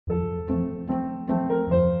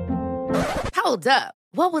Hold up.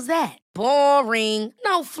 What was that? Boring.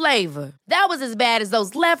 No flavor. That was as bad as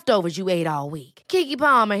those leftovers you ate all week. Keke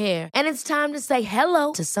Palmer here, and it's time to say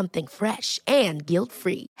hello to something fresh and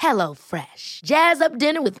guilt-free. Hello Fresh. Jazz up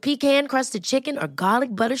dinner with pecan-crusted chicken or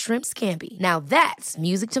garlic butter shrimp scampi. Now that's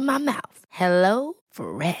music to my mouth. Hello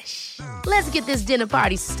Fresh. Let's get this dinner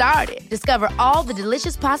party started. Discover all the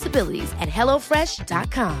delicious possibilities at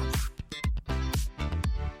hellofresh.com.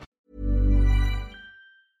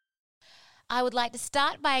 I would like to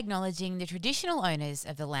start by acknowledging the traditional owners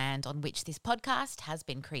of the land on which this podcast has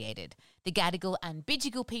been created, the Gadigal and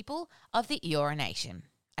Bidjigal people of the Eora Nation.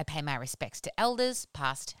 I pay my respects to elders,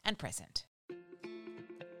 past and present.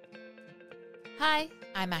 Hi,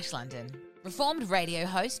 I'm Ash London, reformed radio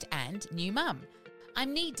host and new mum.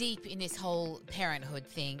 I'm knee-deep in this whole parenthood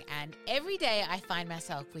thing, and every day I find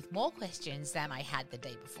myself with more questions than I had the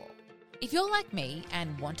day before. If you're like me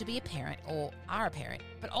and want to be a parent or are a parent,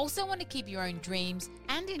 but also want to keep your own dreams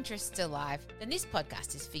and interests alive, then this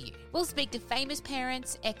podcast is for you. We'll speak to famous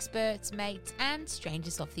parents, experts, mates, and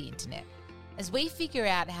strangers off the internet as we figure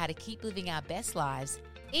out how to keep living our best lives,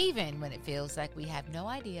 even when it feels like we have no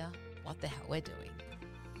idea what the hell we're doing.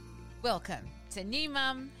 Welcome to New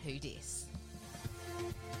Mum Who Dis.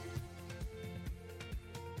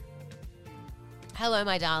 Hello,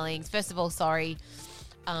 my darlings. First of all, sorry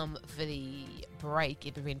for the break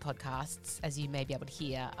in between podcasts. As you may be able to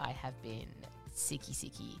hear, I have been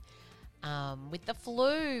sicky with the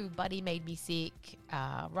flu. Buddy made me sick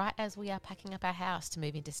right as we are packing up our house to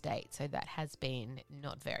move into state, so that has been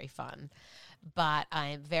not very fun. But I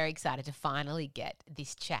am very excited to finally get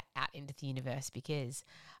this chat out into the universe because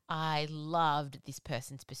I loved this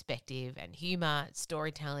person's perspective and humour,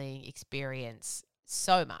 storytelling, experience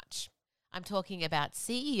so much. I'm talking about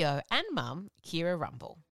CEO and mum, Keira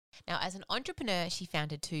Rumble. Now, as an entrepreneur, she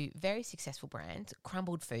founded two very successful brands,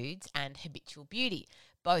 Crumbled Foods and Habitual Beauty,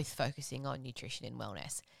 both focusing on nutrition and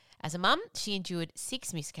wellness. As a mum, she endured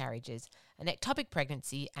 6 miscarriages, an ectopic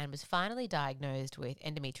pregnancy, and was finally diagnosed with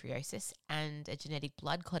endometriosis and a genetic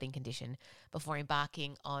blood clotting condition before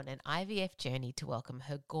embarking on an IVF journey to welcome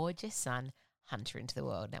her gorgeous son, Hunter, into the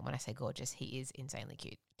world. Now, when I say gorgeous, he is insanely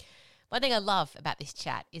cute. One thing I love about this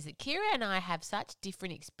chat is that Keira and I have such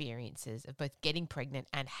different experiences of both getting pregnant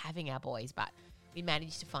and having our boys, but we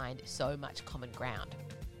managed to find so much common ground.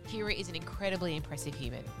 Keira is an incredibly impressive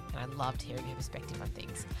human, and I loved hearing her perspective on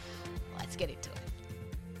things. Let's get into it.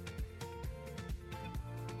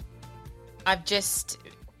 I've just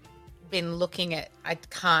been looking at, I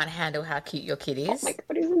can't handle how cute your kid is. Oh my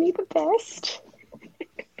God, isn't he the best?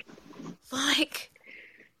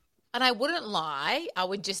 And I wouldn't lie, I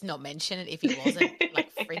would just not mention it if he wasn't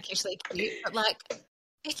freakishly cute. But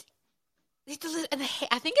it's a little, and the hair,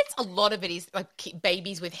 I think it's a lot of it is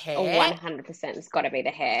babies with hair. Oh, 100%. It's got to be the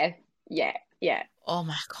hair. Yeah. Oh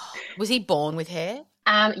my God, was he born with hair?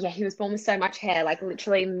 Yeah, he was born with so much hair,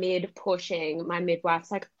 literally mid-pushing. My midwife's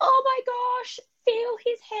like, oh my gosh, feel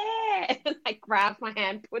his hair. And grabs my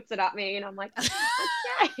hand, puts it up me, and I'm like,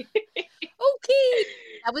 okay. Okay.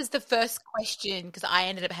 That was the first question because I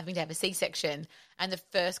ended up having to have a C-section. And the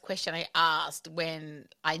first question I asked when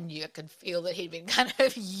I knew I could feel that he'd been kind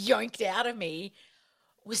of yoinked out of me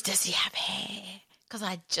was, does he have hair? Because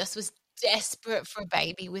I just was desperate for a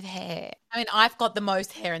baby with hair. I mean, I've got the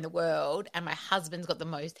most hair in the world and my husband's got the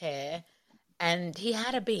most hair. And he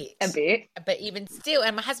had a bit. But even still,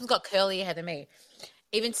 and my husband's got curlier hair than me.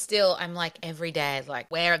 Even still, I'm every day,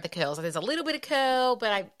 where are the curls? There's a little bit of curl,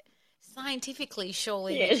 but scientifically,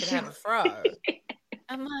 surely you should have a fro.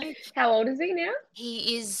 I'm like, how old is he now?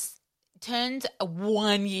 He turned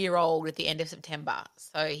 1 year old at the end of September.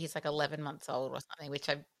 So he's 11 months old or something, what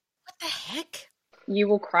the heck? You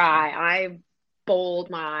will cry. I bawled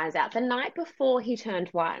my eyes out the night before he turned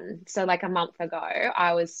 1. So a month ago,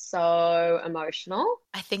 I was so emotional.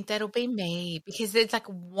 I think that'll be me because it's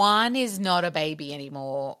 1 is not a baby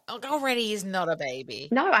anymore. Already is not a baby.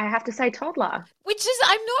 No, I have to say toddler. Which is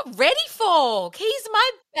I'm not ready for. He's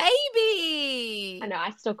my baby. I know,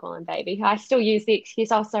 I still call him baby. I still use the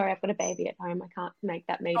excuse, oh, sorry, I've got a baby at home. I can't make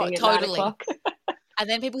that meeting at 9 o'clock. And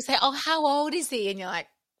then people say, oh, how old is he? And you're like,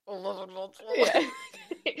 yeah.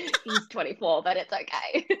 He's 24, but it's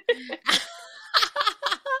okay.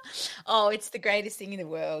 Oh, it's the greatest thing in the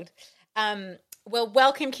world. Well,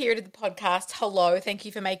 welcome, Keira, to the podcast. Hello. Thank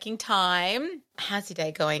you for making time. How's your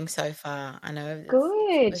day going so far? I know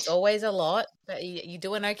good. There's always a lot, but you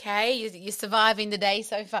doing okay? You're surviving the day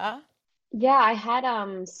so far? Yeah, I had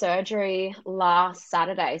surgery last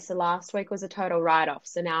Saturday. So last week was a total write-off.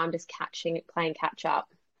 So now I'm just playing catch up.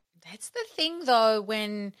 That's the thing, though,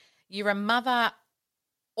 when you're a mother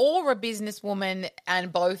or a businesswoman,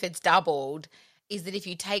 and both it's doubled, is that if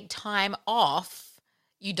you take time off,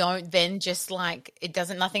 you don't then just like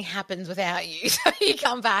nothing happens without you. So you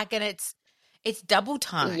come back and it's double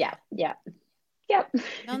time. Yeah, yeah. Yep.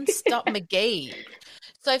 Non-stop McGee.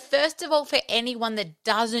 So first of all, for anyone that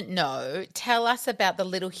doesn't know, tell us about the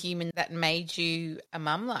little human that made you a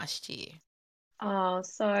mum last year. Oh,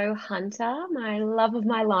 so Hunter, my love of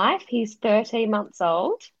my life, he's 13 months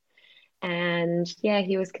old. And yeah,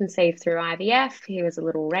 he was conceived through IVF. He was a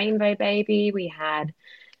little rainbow baby. We had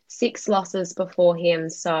 6 losses before him.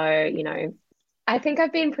 So, I think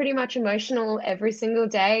I've been pretty much emotional every single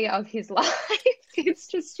day of his life.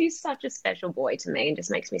 He's such a special boy to me and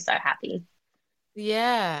just makes me so happy.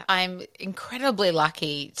 Yeah, I'm incredibly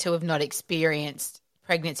lucky to have not experienced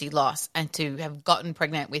pregnancy loss and to have gotten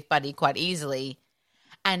pregnant with Buddy quite easily.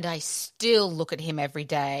 And I still look at him every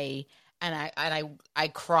day and I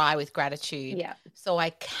cry with gratitude. Yeah. So I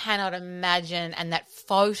cannot imagine. And that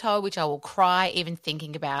photo, which I will cry even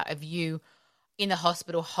thinking about, of you in the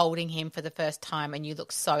hospital holding him for the first time, and you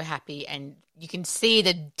look so happy and you can see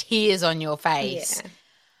the tears on your face. Yeah.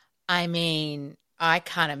 I mean, I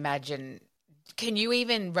can't imagine. Can you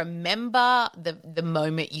even remember the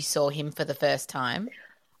moment you saw him for the first time?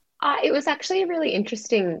 It was actually a really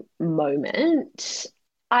interesting moment.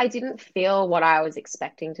 I didn't feel what I was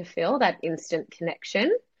expecting to feel, that instant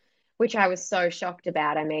connection, which I was so shocked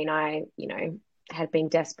about. I mean, I had been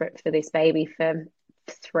desperate for this baby for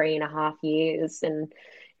 3.5 years, and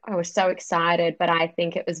I was so excited, but I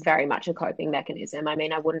think it was very much a coping mechanism. I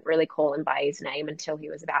mean, I wouldn't really call him by his name until he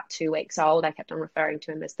was about 2 weeks old. I kept on referring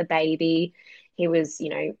to him as the baby. He was,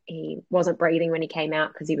 he wasn't breathing when he came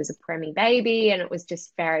out because he was a preemie baby, and it was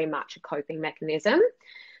just very much a coping mechanism.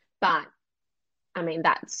 But I mean,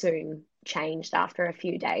 that soon changed after a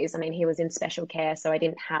few days. I mean, he was in special care, so I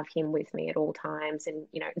didn't have him with me at all times. And,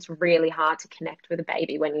 it's really hard to connect with a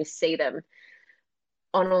baby when you see them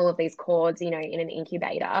on all of these cords, in an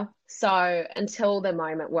incubator. So until the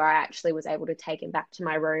moment where I actually was able to take him back to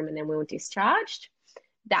my room and then we were discharged,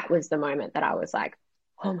 that was the moment that I was like,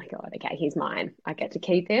 oh my God, okay, he's mine. I get to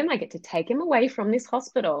keep him. I get to take him away from this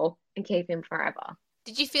hospital and keep him forever.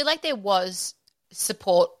 Did you feel like there was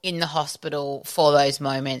support in the hospital for those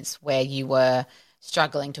moments where you were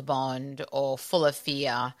struggling to bond or full of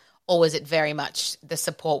fear? Or was it very much the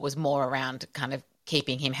support was more around kind of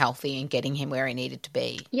keeping him healthy and getting him where he needed to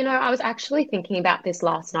be? I was actually thinking about this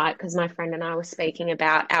last night because my friend and I were speaking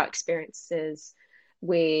about our experiences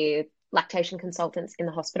with lactation consultants in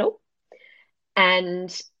the hospital.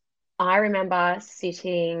 And I remember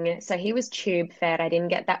so he was tube fed. I didn't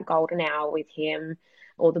get that golden hour with him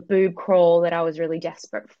or the boob crawl that I was really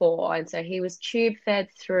desperate for. And so he was tube fed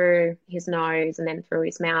through his nose and then through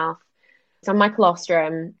his mouth. It's on my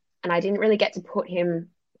colostrum, and I didn't really get to put him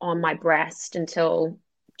on my breast until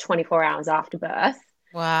 24 hours after birth.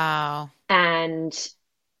 Wow. And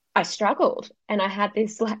I struggled. And I had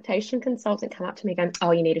this lactation consultant come up to me going,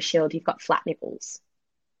 oh, you need a shield. You've got flat nipples.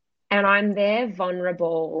 And I'm there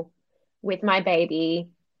vulnerable with my baby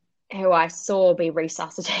who I saw be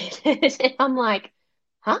resuscitated. And I'm like,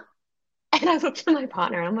 huh? And I looked at my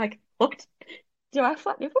partner and I'm like, what? Do I have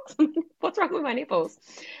flat nipples? What's wrong with my nipples?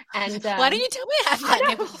 And why didn't you tell me I have flat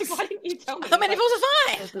nipples? Like, why didn't you tell me? My nipples are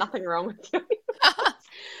fine. There's nothing wrong with you.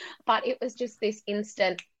 But it was just this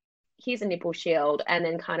instant, here's a nipple shield, and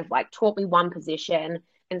then kind of like taught me one position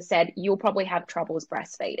and said, you'll probably have troubles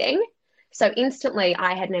breastfeeding. So instantly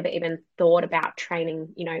I had never even thought about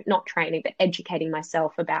training, not training, but educating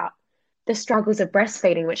myself about the struggles of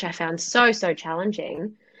breastfeeding, which I found so, so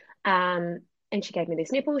challenging. And she gave me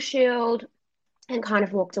this nipple shield and kind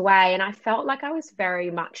of walked away. And I felt like I was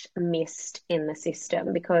very much missed in the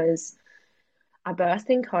system because I birthed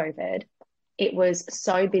in COVID. It was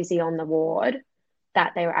so busy on the ward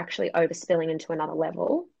that they were actually overspilling into another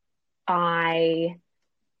level. I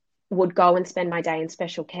would go and spend my day in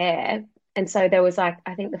special care. And so there was I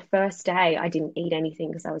think the first day I didn't eat anything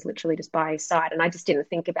because I was literally just by his side and I just didn't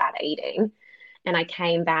think about eating. And I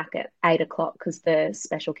came back at 8 o'clock because the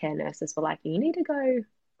special care nurses were like, you need to go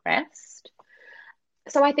rest.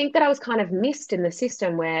 So I think that I was kind of missed in the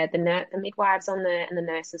system where the midwives and the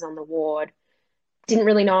nurses on the ward didn't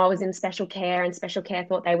really know I was in special care, and special care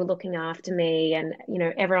thought they were looking after me, and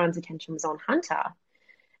everyone's attention was on Hunter.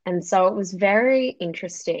 And so it was very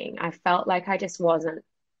interesting. I felt like I just wasn't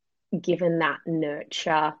given that nurturing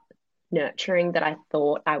that I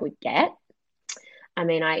thought I would get. I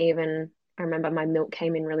mean, I remember my milk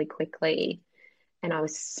came in really quickly and I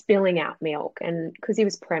was spilling out milk, and because he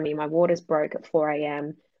was preemie, my waters broke at 4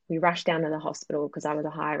 a.m. We rushed down to the hospital because I was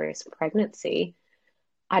a high risk pregnancy.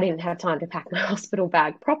 I didn't have time to pack my hospital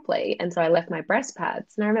bag properly. And so I left my breast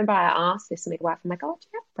pads. And I remember I asked this midwife, I'm like, oh, do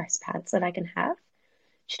you have breast pads that I can have?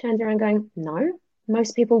 She turns around going, no,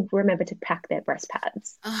 most people remember to pack their breast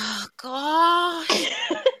pads. Oh, gosh.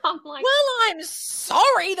 I'm like, well, I'm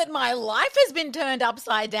sorry that my life has been turned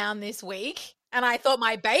upside down this week. And I thought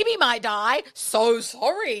my baby might die. So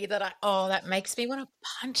sorry that that makes me want to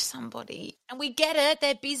punch somebody. And we get it.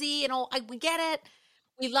 They're busy and all. We get it.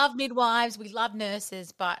 We love midwives. We love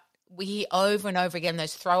nurses. But we hear over and over again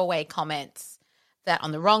those throwaway comments that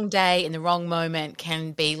on the wrong day, in the wrong moment,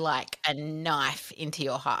 can be like a knife into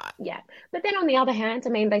your heart. Yeah. But then on the other hand, I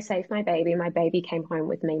mean, they saved my baby. My baby came home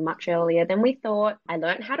with me much earlier than we thought. I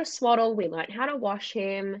learned how to swaddle. We learned how to wash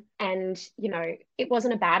him. And, you know, it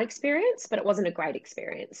wasn't a bad experience, but it wasn't a great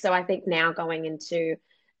experience. So I think now going into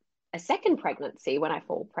a second pregnancy, when I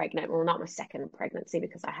fall pregnant, well, not my second pregnancy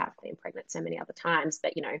because I have been pregnant so many other times,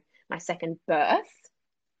 but, you know, my second birth,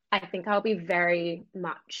 I think I'll be very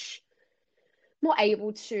much more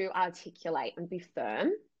able to articulate and be firm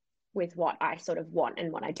with what I sort of want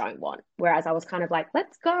and what I don't want. Whereas I was kind of like,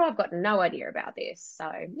 let's go. I've got no idea about this. So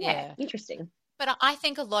yeah. Interesting. But I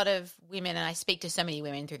think a lot of women, and I speak to so many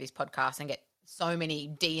women through this podcast and get so many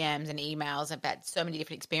DMs and emails about so many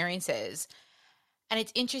different experiences. And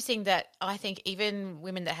it's interesting that I think even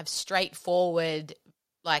women that have straightforward,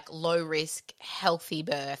 like low risk, healthy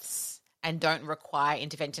births and don't require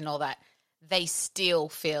intervention and all that, they still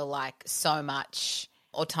feel like so much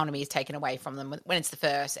autonomy is taken away from them when it's the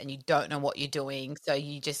first and you don't know what you're doing. So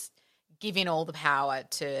you just give in all the power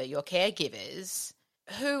to your caregivers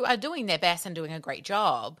who are doing their best and doing a great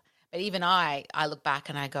job. But even I look back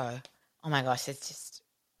and I go, oh my gosh, it's just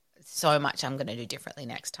so much I'm going to do differently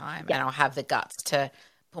next time. Yeah. And I'll have the guts to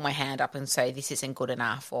put my hand up and say, this isn't good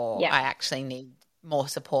enough, or I actually need more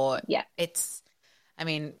support. Yeah. It's, I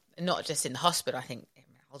mean, not just in the hospital, I think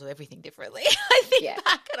I'll do everything differently. I think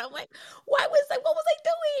back and I'm like, what was I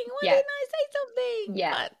doing? Why didn't I say something?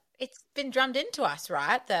 Yeah. But it's been drummed into us,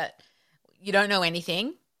 right? That you don't know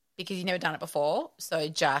anything because you've never done it before. So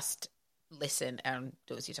just listen and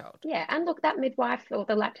do as you're told. Yeah. And look, that midwife or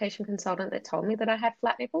the lactation consultant that told me that I had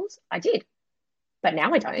flat nipples, I did. But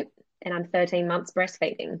now I don't. And I'm 13 months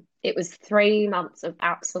breastfeeding. It was 3 months of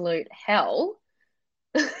absolute hell.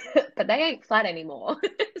 But they ain't flat anymore.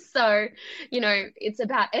 So, you know, it's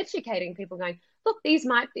about educating people going, look, it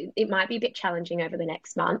might be a bit challenging over the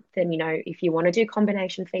next month. And, you know, if you want to do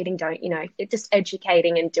combination feeding, don't, you know, just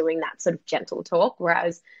educating and doing that sort of gentle talk.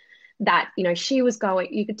 Whereas that, you know, she was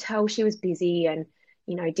going, you could tell she was busy and,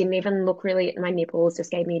 you know, didn't even look really at my nipples,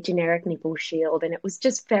 just gave me a generic nipple shield. And it was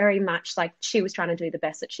just very much like she was trying to do the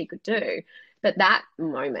best that she could do. But that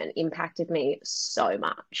moment impacted me so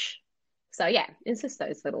much. So yeah, it's just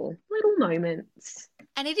those little moments.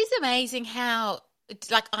 And it is amazing how it's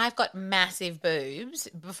like I've got massive boobs.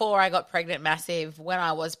 Before I got pregnant, massive. When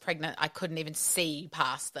I was pregnant, I couldn't even see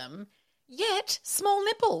past them. Yet small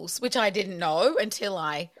nipples, which I didn't know until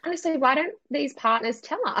honestly, why don't these partners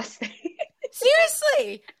tell us?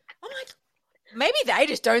 Seriously. I'm like, maybe they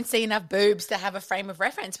just don't see enough boobs to have a frame of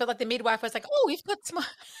reference. But like the midwife was like, oh, you've got small.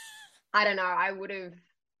 I don't know.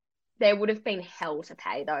 There would have been hell to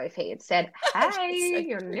pay, though, if he had said, hey,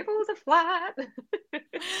 your nipples are flat.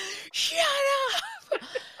 Shut up.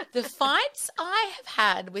 The fights I have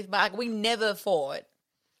had with Mark, we never fought.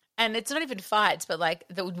 And it's not even fights, but like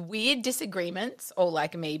the weird disagreements or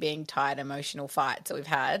like me being tired, emotional fights that we've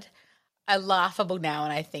had are laughable now.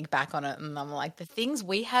 And I think back on it and I'm like, the things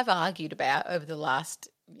we have argued about over the last,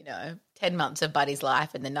 10 months of Buddy's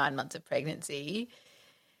life and the 9 months of pregnancy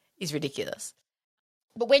is ridiculous.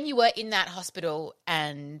 But when you were in that hospital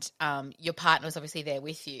and your partner was obviously there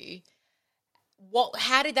with you,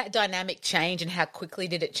 how did that dynamic change and how quickly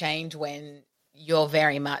did it change when you're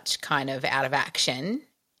very much kind of out of action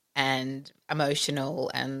and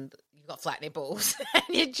emotional and you've got flat nipples and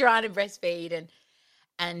you're trying to breastfeed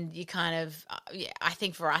and you kind of, I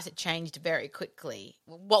think for us it changed very quickly.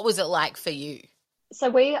 What was it like for you? So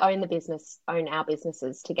we own our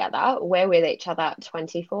businesses together. We're with each other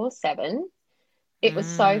 24/7. It was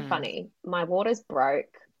so funny. My waters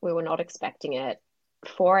broke. We were not expecting it.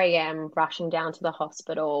 4 a.m. rushing down to the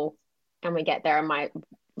hospital and we get there and my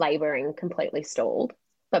labouring completely stalled.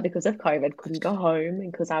 But because of COVID, couldn't go home.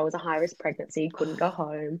 And because I was a high-risk pregnancy, couldn't go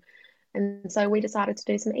home. And so we decided to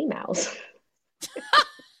do some emails.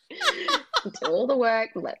 Do all the work,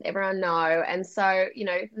 let everyone know. And so,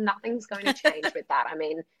 nothing's going to change with that. I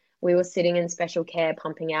mean, we were sitting in special care,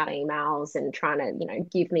 pumping out emails and trying to,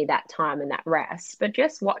 give me that time and that rest. But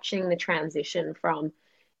just watching the transition from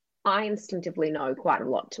I instinctively know quite a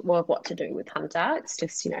lot of what to do with Hunter. It's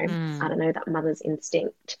just, I don't know, that mother's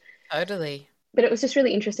instinct. Totally. But it was just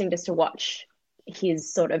really interesting just to watch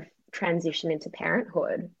his sort of transition into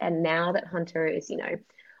parenthood. And now that Hunter is,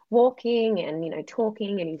 walking and,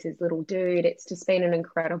 talking and he's his little dude, it's just been an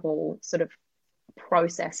incredible sort of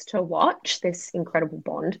process to watch, this incredible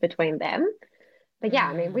bond between them. But yeah,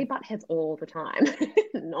 I mean, we butt heads all the time,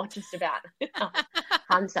 not just about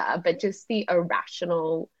Hunter, but just the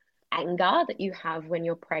irrational anger that you have when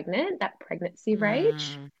you're pregnant, that pregnancy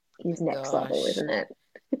rage is next level, isn't it?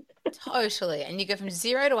 Totally. And you go from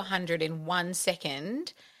 0 to 100 in 1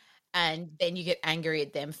 second, and then you get angry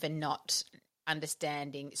at them for not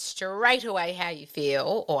understanding straight away how you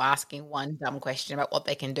feel or asking one dumb question about what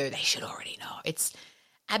they can do. They should already know. It's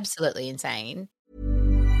absolutely insane.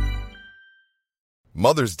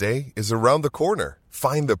 Mother's Day is around the corner.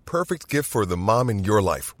 Find the perfect gift for the mom in your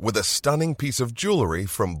life with a stunning piece of jewelry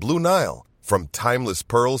from Blue Nile. From timeless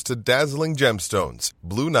pearls to dazzling gemstones,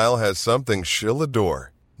 Blue Nile has something she'll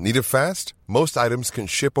adore. Need it fast? Most items can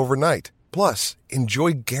ship overnight. Plus,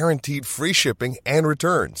 enjoy guaranteed free shipping and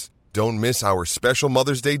returns. Don't miss our special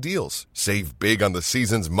Mother's Day deals. Save big on the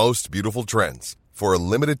season's most beautiful trends. For a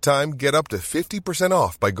limited time, get up to 50%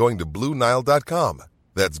 off by going to BlueNile.com.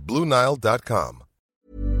 That's BlueNile.com.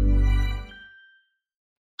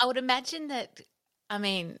 I would imagine that,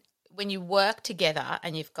 when you work together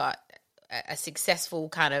and you've got a successful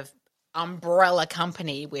kind of umbrella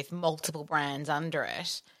company with multiple brands under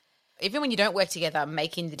it, even when you don't work together,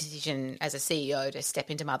 making the decision as a CEO to step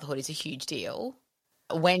into motherhood is a huge deal.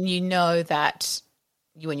 When you know that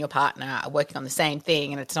you and your partner are working on the same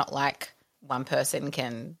thing and it's not like one person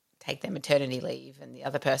can take their maternity leave and the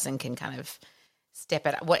other person can kind of step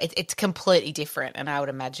it up. Well, it's completely different, and I would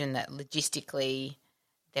imagine that logistically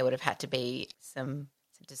there would have had to be some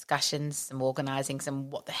discussions, some organising, some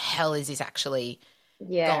what the hell is this actually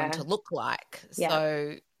going to look like.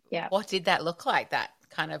 So what did that look like, that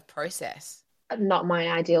kind of process? Not my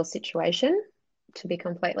ideal situation, to be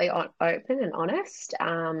completely open and honest.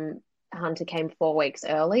 Hunter came 4 weeks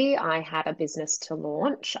early. I had a business to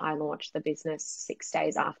launch. I launched the business 6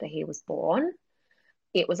 days after he was born.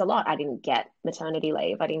 It was a lot. I didn't get maternity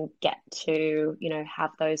leave. I didn't get to,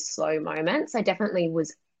 have those slow moments. I definitely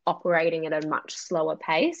was operating at a much slower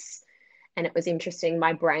pace. And it was interesting.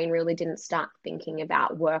 My brain really didn't start thinking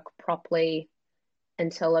about work properly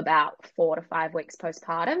until about 4 to 5 weeks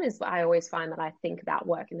postpartum. I always find that I think about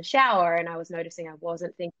work in the shower, and I was noticing I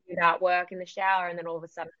wasn't thinking about work in the shower. And then all of a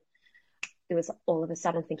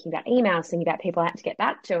sudden thinking about emails, thinking about people I had to get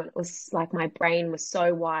back to. And it was like my brain was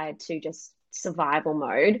so wired to just survival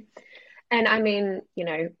mode. And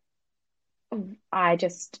I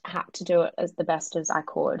just had to do it as the best as I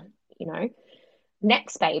could.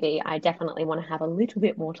 Next baby, I definitely want to have a little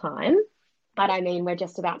bit more time. But we're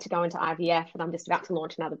just about to go into IVF and I'm just about to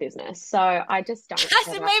launch another business. So I just don't.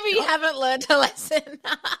 So maybe you haven't learned a lesson.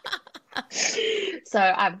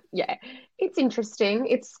 So it's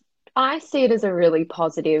interesting. I see it as a really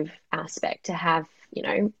positive aspect to have,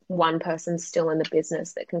 one person still in the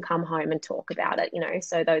business that can come home and talk about it,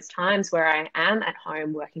 So those times where I am at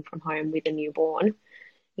home, working from home with a newborn,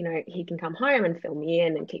 he can come home and fill me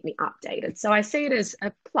in and keep me updated. So I see it as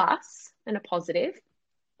a plus and a positive.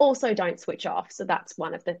 Also, don't switch off. So that's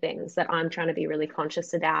one of the things that I'm trying to be really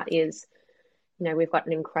conscious about is, we've got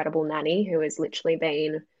an incredible nanny who has literally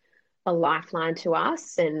been a lifeline to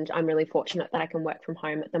us. And I'm really fortunate that I can work from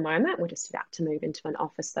home at the moment. We're just about to move into an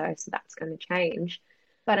office though, so that's going to change.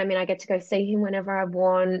 But I get to go see him whenever I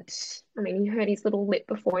want. He heard his little lip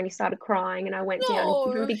before and he started crying, and I went down and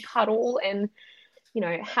gave him a big cuddle. And,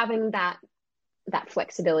 having that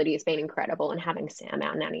flexibility has been incredible. And having Sam,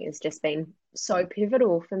 our nanny, has just been so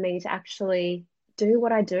pivotal for me to actually do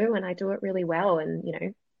what I do, and I do it really well.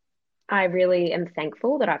 And, I really am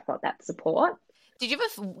thankful that I've got that support. Did you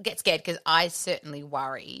ever get scared? Because I certainly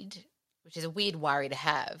worried, which is a weird worry to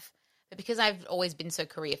have. But because I've always been so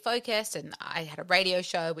career focused and I had a radio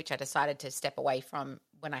show, which I decided to step away from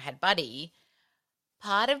when I had Buddy,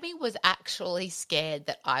 part of me was actually scared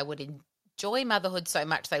that I would enjoy motherhood so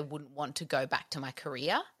much they wouldn't want to go back to my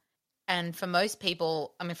career. And for most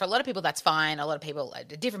people, for a lot of people, that's fine. A lot of people are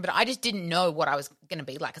different, but I just didn't know what I was going to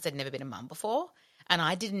be like because I'd never been a mum before. And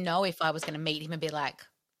I didn't know if I was going to meet him and be like,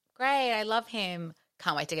 great, I love him,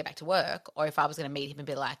 can't wait to get back to work, or if I was going to meet him and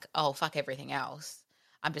be like, oh, fuck everything else,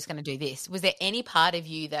 I'm just going to do this. Was there any part of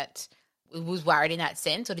you that was worried in that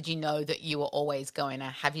sense, or did you know that you were always going to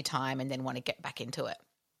have your time and then want to get back into it?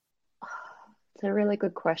 It's a really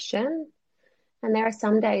good question. And there are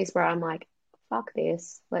some days where I'm like, fuck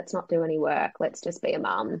this, let's not do any work, let's just be a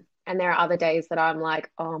mum. And there are other days that I'm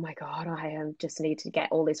like, oh my God, just need to get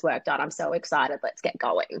all this work done. I'm so excited. Let's get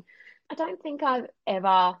going. I don't think I've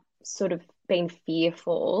ever sort of been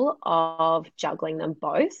fearful of juggling them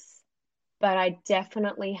both, but I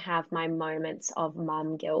definitely have my moments of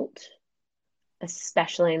mum guilt,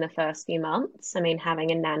 especially in the first few months. I mean,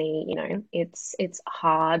 having a nanny, it's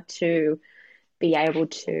hard to be able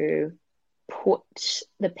to put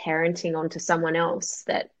the parenting onto someone else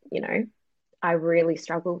that, I really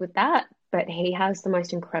struggled with that. But he has the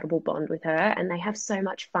most incredible bond with her and they have so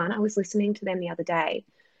much fun. I was listening to them the other day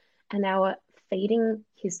and they were feeding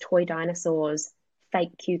his toy dinosaurs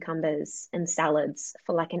fake cucumbers and salads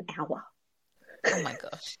for like an hour. Oh my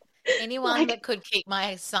gosh. Anyone that could keep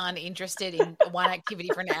my son interested in one activity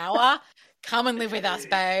for an hour, come and live with us,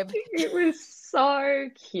 babe. It was so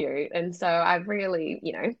cute. And so I've really,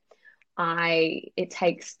 it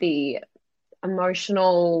takes the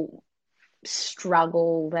emotional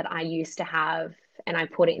struggle that I used to have and I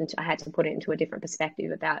had to put it into a different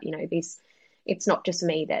perspective about, it's not just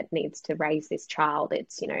me that needs to raise this child.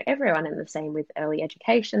 It's, everyone, and the same with early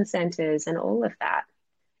education centers and all of that.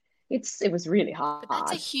 It was really hard. But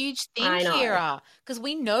that's a huge thing, I know. Keira, because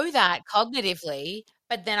we know that cognitively,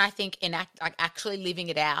 but then I think actually living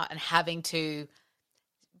it out and having to,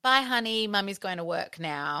 bye, honey, mummy's going to work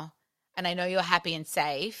now, and I know you're happy and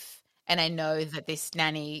safe, and I know that this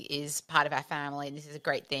nanny is part of our family, and this is a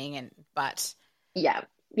great thing, but yeah,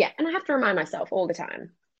 and I have to remind myself all the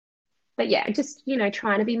time. But yeah, just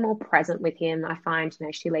trying to be more present with him. I find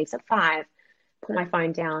she leaves at 5, put my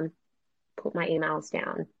phone down, put my emails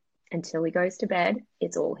down. Until he goes to bed,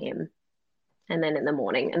 it's all him. And then in the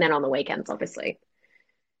morning, and then on the weekends, obviously.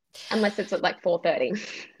 Unless it's at like 4:30.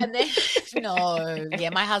 And then, no.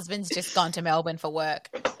 Yeah, my husband's just gone to Melbourne for work.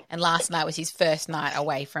 And last night was his first night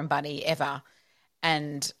away from Buddy ever.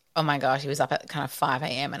 And, oh my gosh, he was up at kind of 5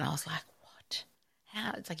 a.m. And I was like, what?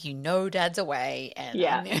 How? It's like, Dad's away. And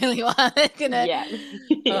I'm the only one that's going to. Yeah.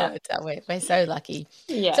 We're so lucky.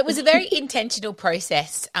 Yeah. So it was a very intentional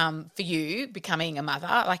process for you becoming a mother.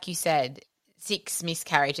 Like you said, 6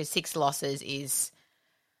 miscarriages, 6 losses is,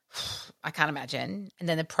 I can't imagine. And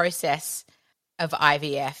then the process of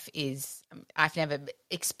IVF is, I've never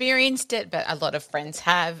experienced it, but a lot of friends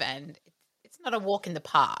have, and it's not a walk in the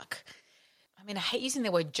park. I mean, I hate using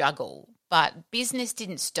the word juggle, but business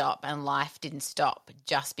didn't stop and life didn't stop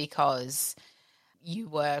just because you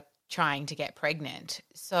were trying to get pregnant.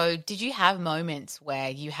 So did you have moments where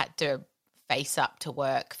you had to face up to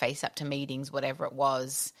work, face up to meetings, whatever it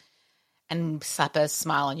was, and slap a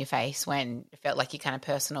smile on your face when it felt like your kind of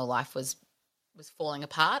personal life was falling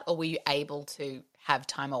apart, or were you able to have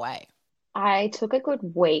time away? I took a good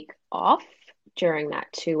week off during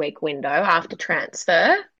that 2-week window after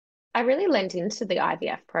transfer. I really lent into the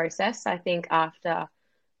IVF process. I think after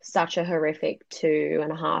such a horrific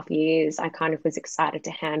 2.5 years, I kind of was excited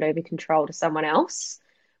to hand over control to someone else,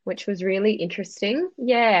 which was really interesting.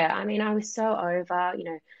 Yeah, I mean, I was so over,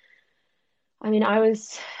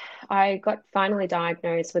 I got finally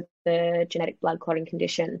diagnosed with the genetic blood clotting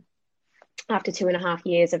condition after 2.5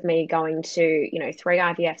 years of me going to, 3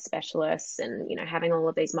 IVF specialists and, having all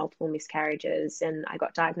of these multiple miscarriages. And I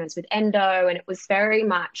got diagnosed with endo, and it was very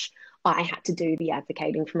much, I had to do the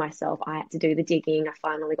advocating for myself. I had to do the digging. I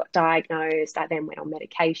finally got diagnosed. I then went on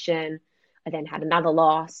medication. I then had another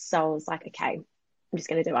loss. So I was like, okay, I'm just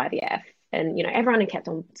going to do IVF. And, everyone kept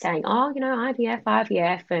on saying, oh,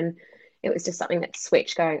 IVF. And it was just something that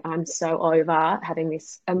switched going, I'm so over having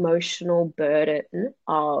this emotional burden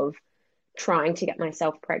of trying to get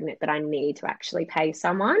myself pregnant that I need to actually pay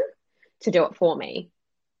someone to do it for me.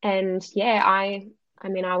 And yeah, I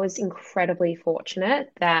was incredibly fortunate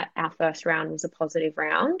that our first round was a positive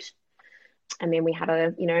round. And then we had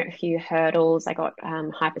a few hurdles. I got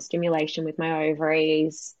hyperstimulation with my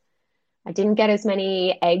ovaries. I didn't get as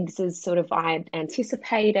many eggs as sort of I had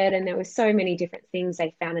anticipated. And there were so many different things.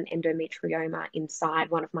 They found an endometrioma inside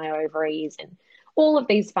one of my ovaries and all of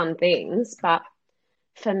these fun things. But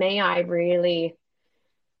for me, it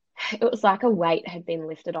was like a weight had been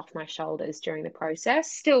lifted off my shoulders during the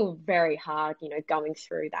process. Still very hard, going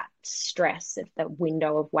through that stress of the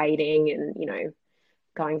window of waiting and,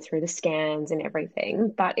 going through the scans and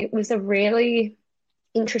everything. But it was a really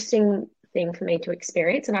interesting thing for me to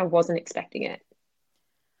experience, and I wasn't expecting it.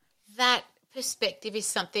 That perspective is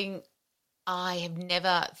something I have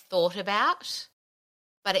never thought about,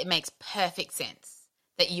 but it makes perfect sense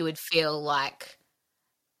that you would feel like,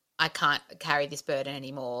 I can't carry this burden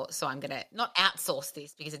anymore, so I'm going to not outsource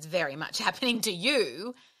this because it's very much happening to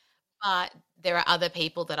you, but there are other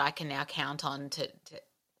people that I can now count on to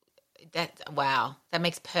that. Wow, that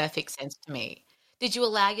makes perfect sense to me. Did you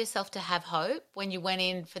allow yourself to have hope when you went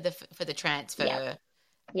in for the transfer? Yeah.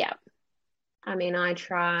 Yeah. I mean, I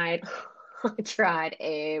tried, I tried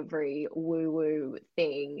every woo-woo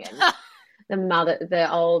thing, and the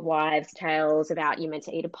old wives' tales about you meant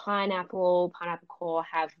to eat a pineapple core,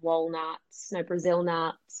 have walnuts, no Brazil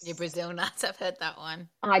nuts. Your Brazil nuts, I've heard that one.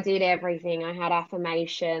 I did everything. I had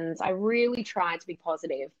affirmations. I really tried to be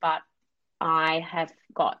positive, but I have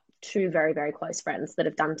got two very, very close friends that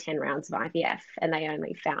have done 10 rounds of IVF, and they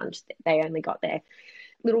only got their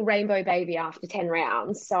little rainbow baby after 10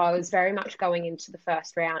 rounds. So I was very much going into the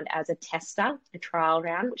first round as a tester, a trial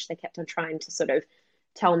round, which they kept on trying to sort of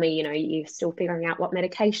tell me, you're still figuring out what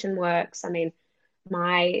medication works. I mean,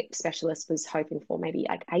 my specialist was hoping for maybe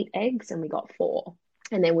like 8 eggs, and we got 4.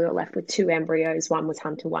 And then we were left with 2 embryos. One was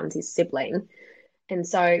Hunter, one's his sibling. And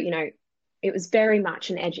so, it was very much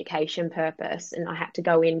an education purpose. And I had to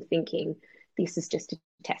go in thinking, this is just a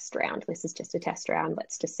test round. This is just a test round.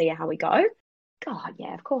 Let's just see how we go. God,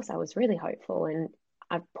 yeah, of course I was really hopeful. And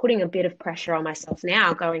I'm putting a bit of pressure on myself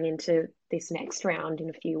now going into this next round in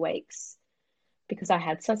a few weeks, because I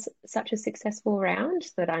had such a successful round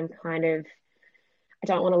that I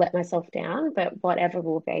don't want to let myself down, but whatever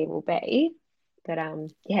will be, will be. But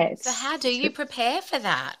yeah. So how do you prepare for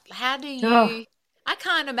that? How do you? Oh. I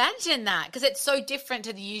can't imagine that, because it's so different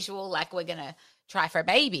to the usual, like, we're going to try for a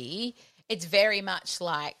baby. It's very much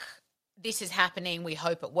like, this is happening, we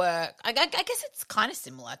hope it works. I guess it's kind of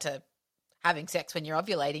similar to having sex when you're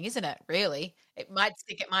ovulating, isn't it, really? It might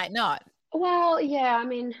stick, it might not. Well, yeah, I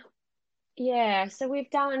mean, yeah. So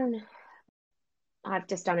I've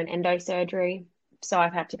just done an endo surgery. So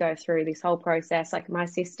I've had to go through this whole process. Like, my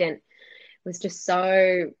assistant was just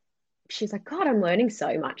she's like, God, I'm learning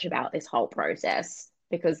so much about this whole process,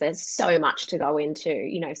 because there's so much to go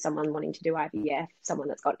into, someone wanting to do IVF, someone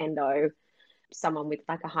that's got endo, someone with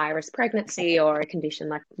like a high risk pregnancy or a condition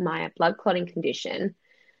like my blood clotting condition.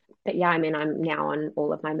 But yeah, I mean, I'm now on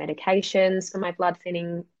all of my medications for my blood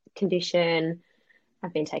thinning condition.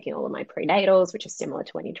 I've been taking all of my prenatals, which is similar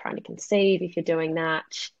to when you're trying to conceive, if you're doing that.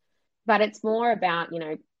 But it's more about,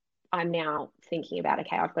 I'm now thinking about,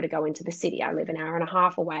 okay, I've got to go into the city. I live an hour and a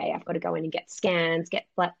half away. I've got to go in and get scans, get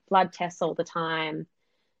blood tests all the time.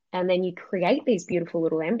 And then you create these beautiful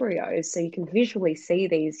little embryos. So you can visually see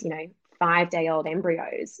these, 5-day-old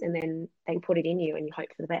embryos, and then they put it in you and you hope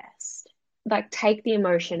for the best. Like, take the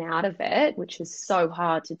emotion out of it, which is so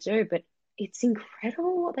hard to do, but it's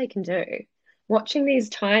incredible what they can do. Watching these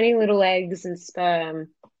tiny little eggs and sperm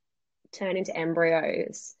turn into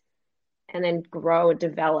embryos and then grow and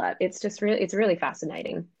develop. It's really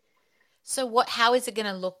fascinating. So how is it going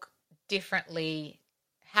to look differently?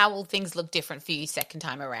 How will things look different for you second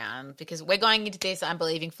time around? Because we're going into this, I'm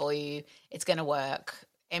believing for you, it's going to work.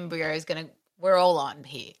 We're all on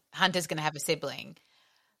here. Hunter's going to have a sibling.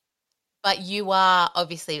 But you are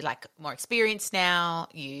obviously like more experienced now.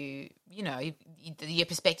 Your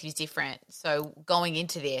perspective is different. So going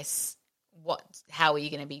into this, how are you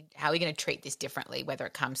going to treat this differently, whether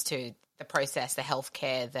it comes to the process, the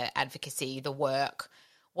healthcare, the advocacy, the work?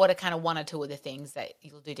 What are kind of one or two of the things that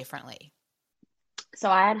you'll do differently? So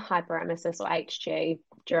I had hyperemesis, or HG,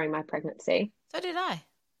 during my pregnancy. So did I.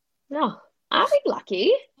 No, aren't we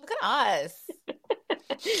lucky? Look at us.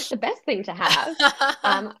 The best thing to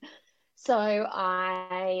have. So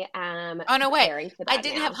I am preparing for that. I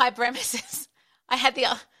didn't have hyperemesis. I had the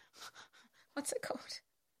what's it called?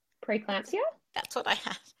 Preeclampsia? That's what I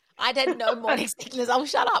had. I had no morning sickness. Oh,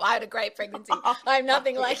 shut up. I had a great pregnancy. I'm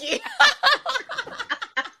nothing like you.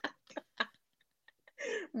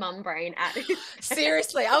 Mum brain at it.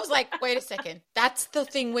 Seriously. I was like, wait a second. That's the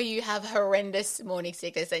thing where you have horrendous morning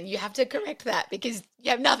sickness, and you have to correct that because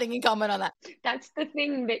you have nothing in common on that. That's the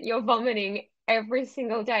thing that you're vomiting every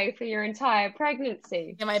single day for your entire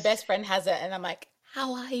pregnancy. And my best friend has it, and I'm like,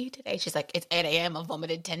 how are you today? She's like, it's 8 a.m. I've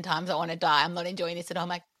vomited 10 times. I want to die. I'm not enjoying this at all. I'm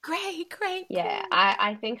like, great. Yeah,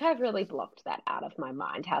 I think I've really blocked that out of my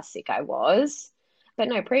mind, how sick I was. But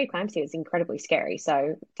no, preeclampsia is incredibly scary,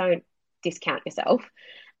 so don't discount yourself.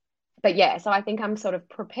 But yeah, so I think I'm sort of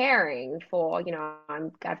preparing for,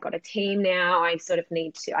 I've got a team now. I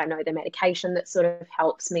know the medication that sort of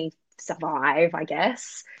helps me survive, I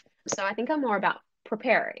guess. So I think I'm more about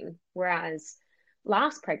preparing. Whereas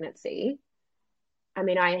last pregnancy, I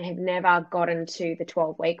mean, I had never gotten to the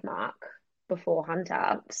 12-week mark before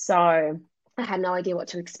Hunter. So I had no idea what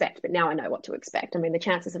to expect, but now I know what to expect. I mean, the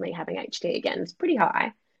chances of me having HD again is pretty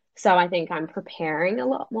high. So I think I'm preparing a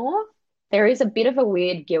lot more. There is a bit of a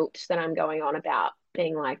weird guilt that I'm going on about,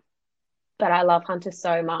 being like, but I love Hunter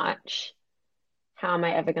so much. How am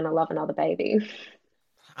I ever going to love another baby?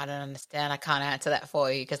 I don't understand. I can't answer that for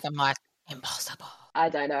you because I'm like, Impossible. I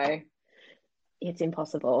don't know. It's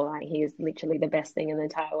impossible. Like, he is literally the best thing in the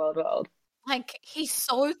entire world. Like, he's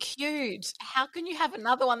so cute. How can you have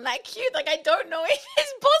another one that cute? Like, I don't know if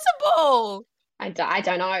it's possible. I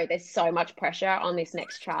don't know. There's so much pressure on this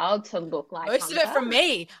next child to look like Most of Hunter. it from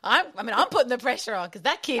me. I'm putting the pressure on because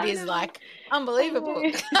that kid is like unbelievable.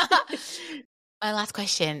 My last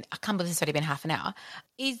question, I can't believe it's already been half an hour.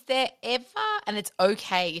 Is there ever, and it's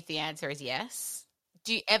okay if the answer is yes,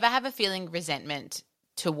 do you ever have a feeling resentment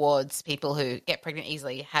towards people who get pregnant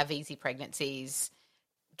easily, have easy pregnancies,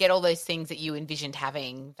 get all those things that you envisioned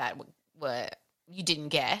having that were you didn't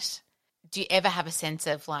get? Do you ever have a sense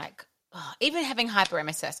of like, oh, even having hyper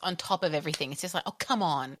MSS on top of everything, it's just like, oh, come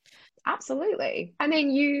on. Absolutely. I mean,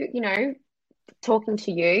 you know, talking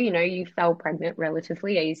to you, you fell pregnant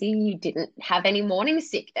relatively easy. You didn't have any morning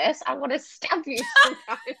sickness. I want to stab you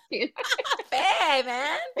sometimes, Fair,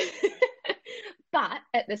 man. But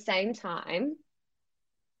at the same time,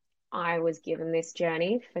 I was given this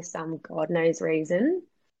journey for some God knows reason.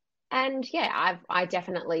 And yeah, I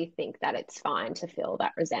definitely think that it's fine to feel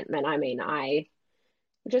that resentment. I mean,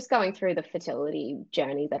 just going through the fertility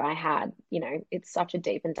journey that I had, it's such a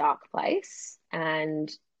deep and dark place. And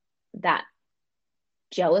that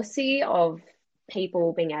jealousy of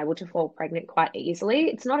people being able to fall pregnant quite easily,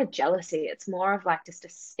 it's not a jealousy. It's more of like just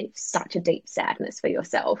it's such a deep sadness for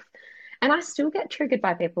yourself. And I still get triggered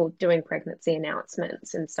by people doing pregnancy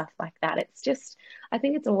announcements and stuff like that. It's just, I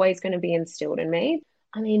think it's always going to be instilled in me.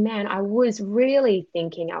 I mean, man, I was really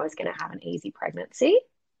thinking I was going to have an easy pregnancy.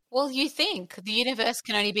 Well, you think the universe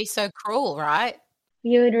can only be so cruel, right?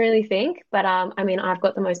 You would really think, but I mean, I've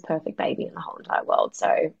got the most perfect baby in the whole entire world.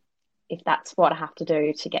 So if that's what I have to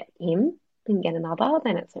do to get him and get another,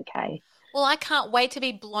 then it's okay. Well, I can't wait to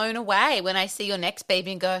be blown away when I see your next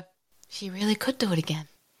baby and go, she really could do it again.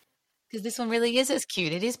 Because this one really is as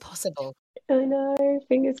cute. It is possible. I know,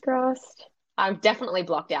 fingers crossed. I've definitely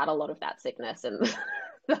blocked out a lot of that sickness and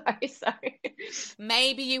so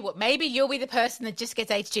maybe you'll be the person that just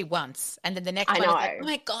gets HG once and then the next one is like, oh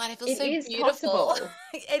my God, I feel so beautiful. Possible.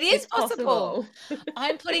 It is possible.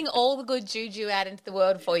 I'm putting all the good juju out into the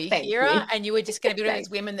world for you, Keira, and you were just going to be one of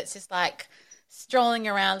those women that's just like strolling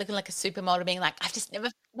around looking like a supermodel being like, I've just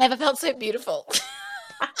never felt so beautiful.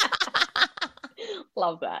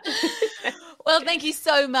 Love that. Well, thank you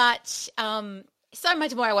so much. So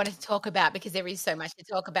much more I wanted to talk about because there is so much to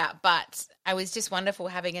talk about, but I was just wonderful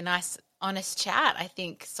having a nice, honest chat. I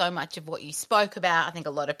think so much of what you spoke about, I think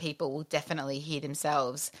a lot of people will definitely hear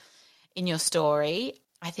themselves in your story.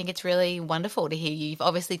 I think it's really wonderful to hear you. You've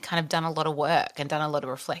obviously kind of done a lot of work and done a lot of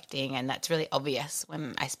reflecting, and that's really obvious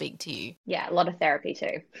when I speak to you. Yeah, a lot of therapy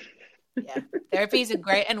too. Yeah, therapy is a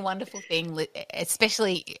great and wonderful thing,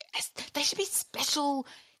 especially they should be special.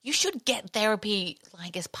 You should get therapy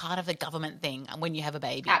like as part of the government thing when you have a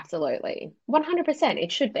baby. Absolutely. 100%.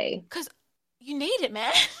 It should be. Because you need it,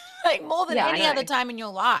 man. Like more than any other time in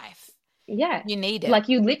your life. Yeah. You need it. Like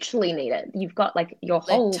you literally need it. You've got like your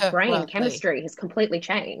whole brain chemistry has completely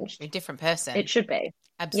changed. You're a different person. It should be.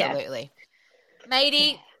 Absolutely. Yeah.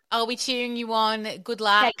 Matey, I'll be cheering you on. Good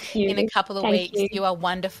luck in a couple of weeks. You are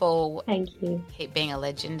wonderful. Thank you. Keep being a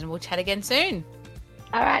legend and we'll chat again soon.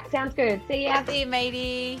 All right, sounds good. See ya. See you,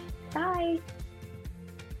 matey. Bye.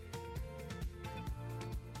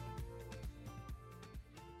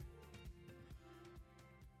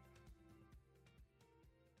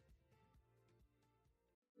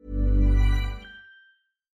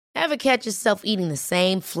 Ever catch yourself eating the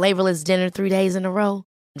same flavorless dinner 3 days in a row?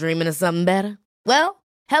 Dreaming of something better? Well,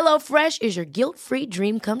 HelloFresh is your guilt-free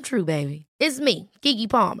dream come true, baby. It's me, Keke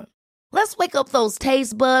Palmer. Let's wake up those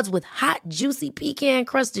taste buds with hot, juicy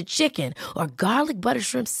pecan-crusted chicken or garlic butter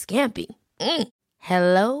shrimp scampi.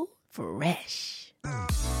 Hello Fresh.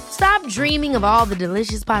 Stop dreaming of all the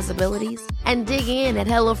delicious possibilities and dig in at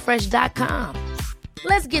HelloFresh.com.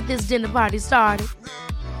 Let's get this dinner party started.